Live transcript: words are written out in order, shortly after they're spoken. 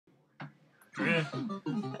Hey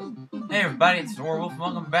everybody, it's DaAuraWolf, and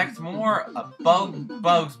welcome back to more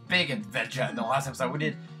Abobo Big Adventure. In the last episode we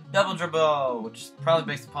did Double Dribble, which is probably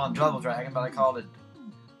based upon Double Dragon, but I called it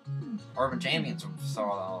Urban Champions from Saw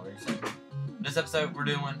already. So this episode we're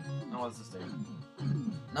doing, what's this doing?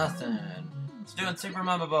 Nothing. It's doing Super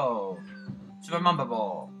Mario Ball.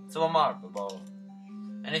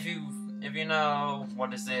 And if you know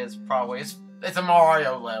what this is, probably it's a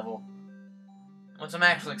Mario level. Which I'm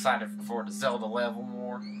actually excited for the Zelda level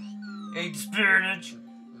more. Eat spinach.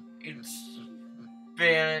 Eat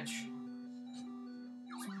spinach.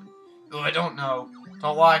 Oh, I don't know.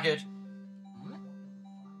 Don't like it.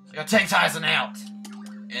 I gotta take Tyson out.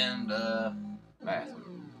 And,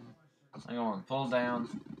 bathroom. Hang on, pull down.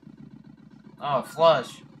 Oh,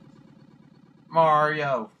 flush.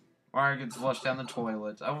 Mario. Mario gets flushed down the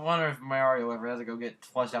toilet. I wonder if Mario ever has to go get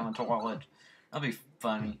flushed down the toilet. That'd be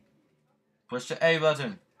funny. Push the A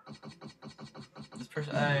button. Just press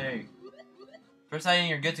A. Press A and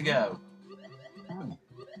you're good to go.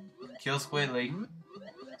 Kill Squidly.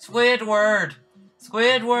 Squidward!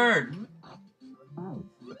 Squidward!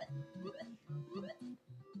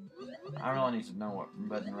 I really need to know what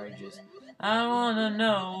button rage is. I wanna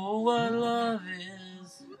know what love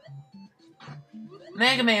is.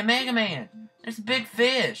 Mega Man, Mega Man! There's a big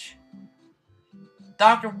fish!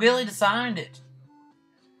 Dr. Willie designed it.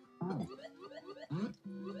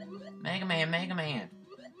 Mega Man, Mega Man.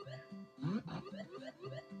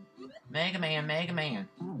 Mega Man, Mega Man.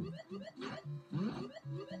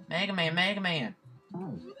 Mega Man, Mega Man.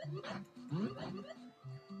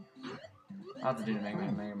 I'll have to do the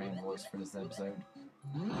Mega Man voice for this episode.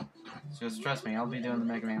 Just trust me, I'll be doing the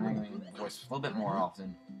Mega Man voice a little bit more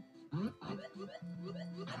often.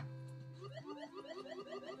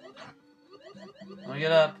 Let me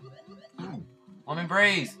get up. Let me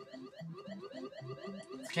breathe.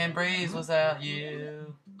 Can't breathe without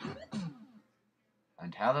you.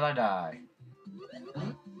 And how did I die?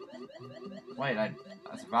 Wait, I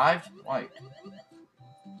survived? Wait.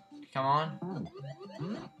 Come on.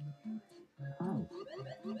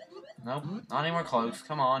 Nope, not anywhere close.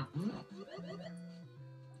 Come on.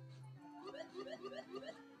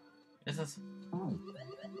 This is...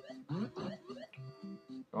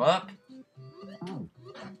 Go up.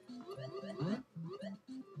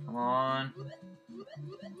 Come on.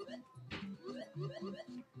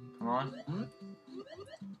 Come on.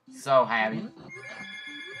 So happy.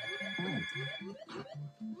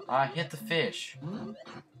 I hit the fish.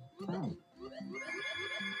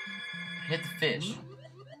 Hit the fish.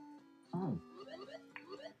 I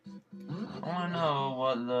wanna know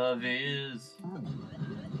what love is.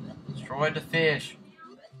 Destroyed the fish.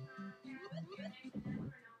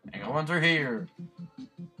 And going through here.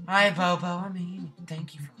 Hi, Bobo. I mean,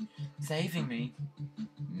 thank you for saving me.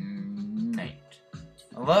 Mate.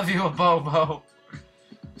 I love you, Abobo.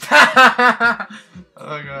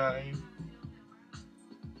 Okay.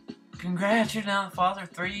 Congrats, you're now the father of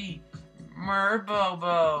 3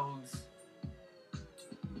 Merbobos.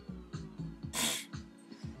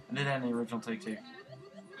 I did that in the original take too.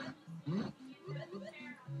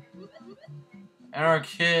 And our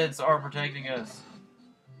kids are protecting us.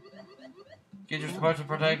 Kids are supposed to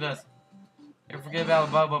protect us. Don't forget about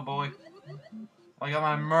the Bobo boy. I got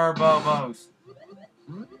my Merbobos.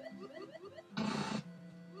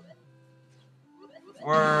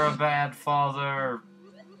 We're a bad father.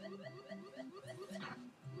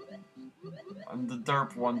 And the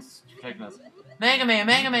derp one's protecting us. Mega Man,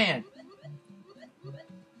 Mega Man!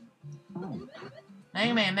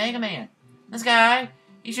 Mega Man, Mega Man! This guy,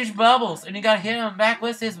 he shoots bubbles, and you gotta hit him back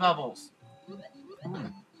with his bubbles.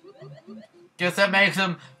 Guess that makes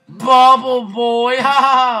him Bubble Boy,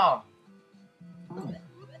 ha!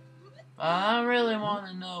 I really want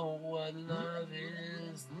to know what love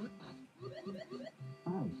is.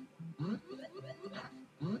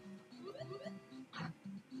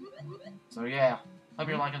 So yeah, hope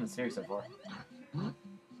you're liking the series so far.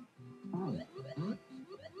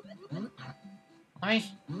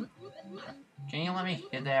 Can you let me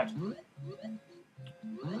hit that?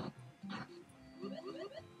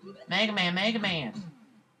 Mega Man, Mega Man!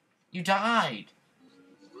 You died!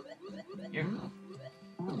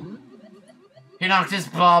 He knocked his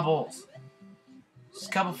bubbles! Just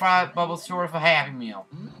a couple fried bubbles short of a Happy Meal.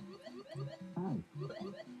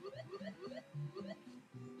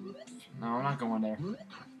 No, I'm not going there.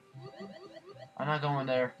 I'm not going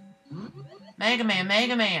there. Mega Man,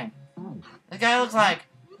 Mega Man! The guy looks like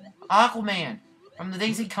Aquaman from the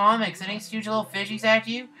DC Comics, and these huge little fishies at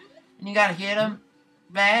you, and you gotta hit him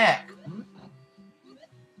back.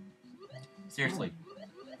 Seriously,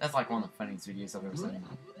 that's like one of the funniest videos I've ever seen.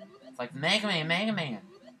 It's Like Mega Man, Mega Man.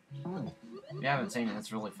 If you haven't seen it,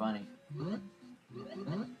 it's really funny.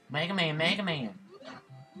 Mega Man, Mega Man.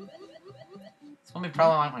 It's gonna be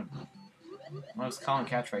probably like my most common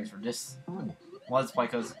catchphrase for this Let's Play,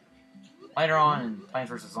 because later on in Plants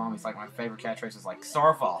vs. Zombies, like my favorite catchphrase is like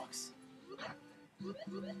Star Fox.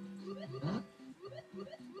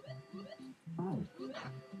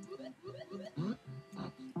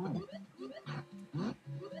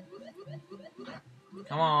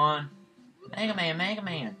 Come on. Mega Man, Mega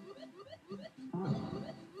Man.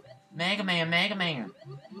 Mega Man, Mega Man.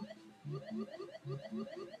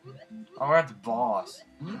 Oh, we're at the boss.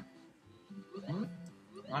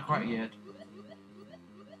 Not quite yet.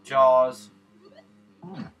 Jaws.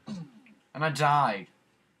 And I died.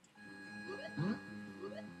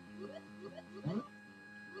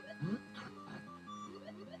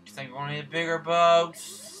 You think we're gonna need a bigger boat,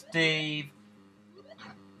 Steve?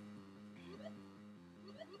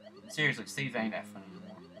 Seriously, Steve ain't that funny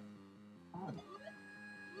anymore.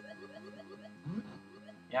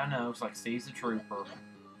 Yeah, I know, it's like Steve's a trooper.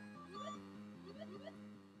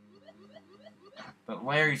 But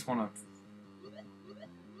Larry's gonna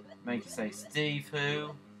make you say, Steve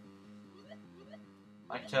who?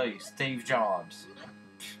 I can tell you, Steve Jobs.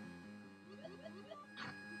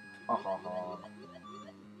 Ha ha ha.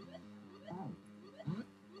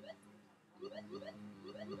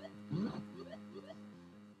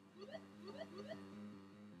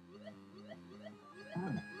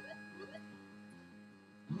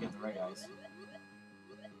 Get the red guys.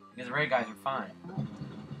 Because the red guys are fine.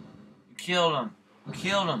 You killed him. You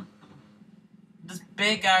killed him. This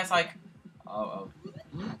big guy's like, oh.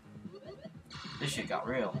 This shit got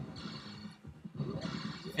real.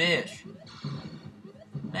 Fish.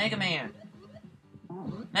 Mega Man.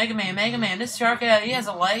 Mega Man, Mega Man. This shark, he has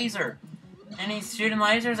a laser. And he's shooting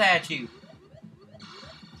lasers at you.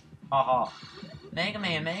 Ha ha. Mega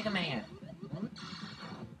Man, Mega Man.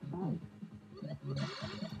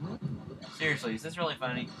 Seriously, is this really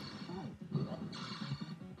funny?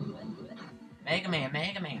 Mega Man,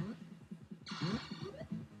 Mega Man.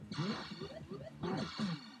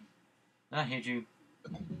 Did I hit you?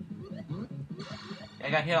 Yeah, I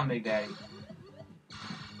got hit on Big Daddy.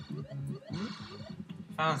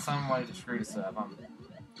 Found some way to screw this up.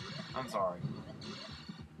 I'm sorry.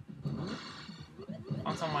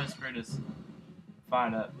 Found some way to screw this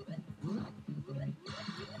fight up.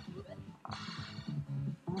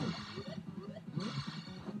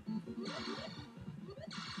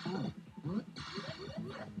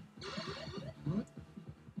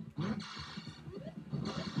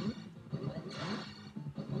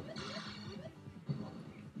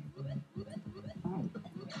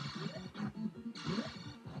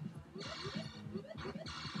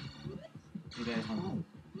 You guys want...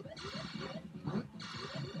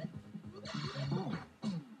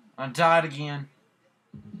 I died again.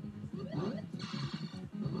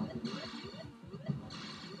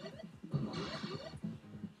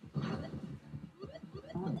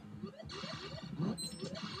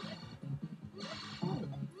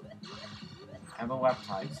 Abobo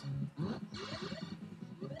appetites.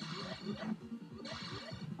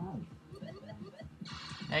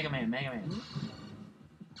 Mega Man, Mega Man.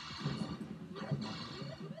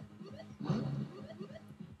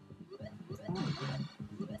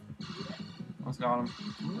 Almost got him.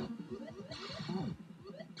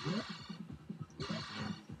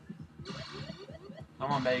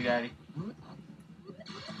 Come on, baby daddy.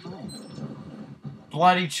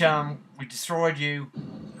 Bloody chum, we destroyed you.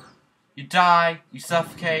 You die, you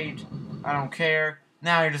suffocate, I don't care.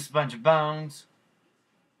 Now you're just a bunch of bones.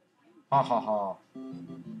 Ha ha ha.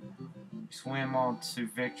 You swim on to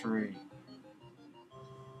victory.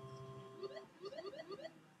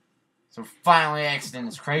 So finally exiting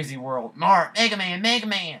this crazy world. Mega Man, Mega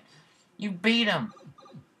Man! You beat him!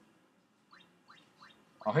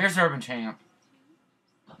 Oh, here's Urban Champ.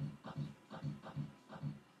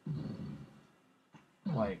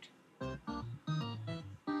 Wait.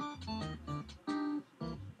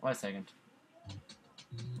 Wait a second.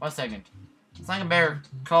 Wait a second. I think I better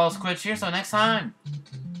call us quits here, so next time.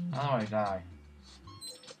 Otherwise I die.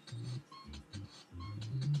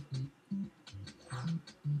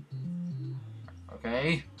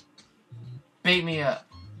 Okay. Beat me up.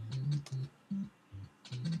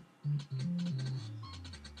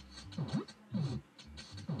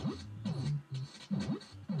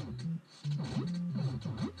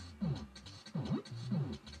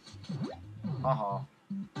 Haha.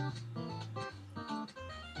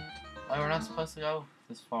 Oh, we're not supposed to go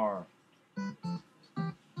this far.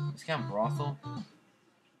 This kind of brothel.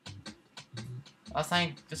 I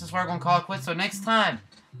think this is where we're gonna call it quits. So next time,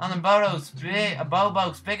 on the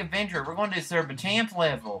Abobo's Big Adventure. We're going to serve a champ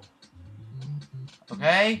level.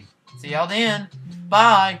 Okay? See y'all then.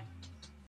 Bye.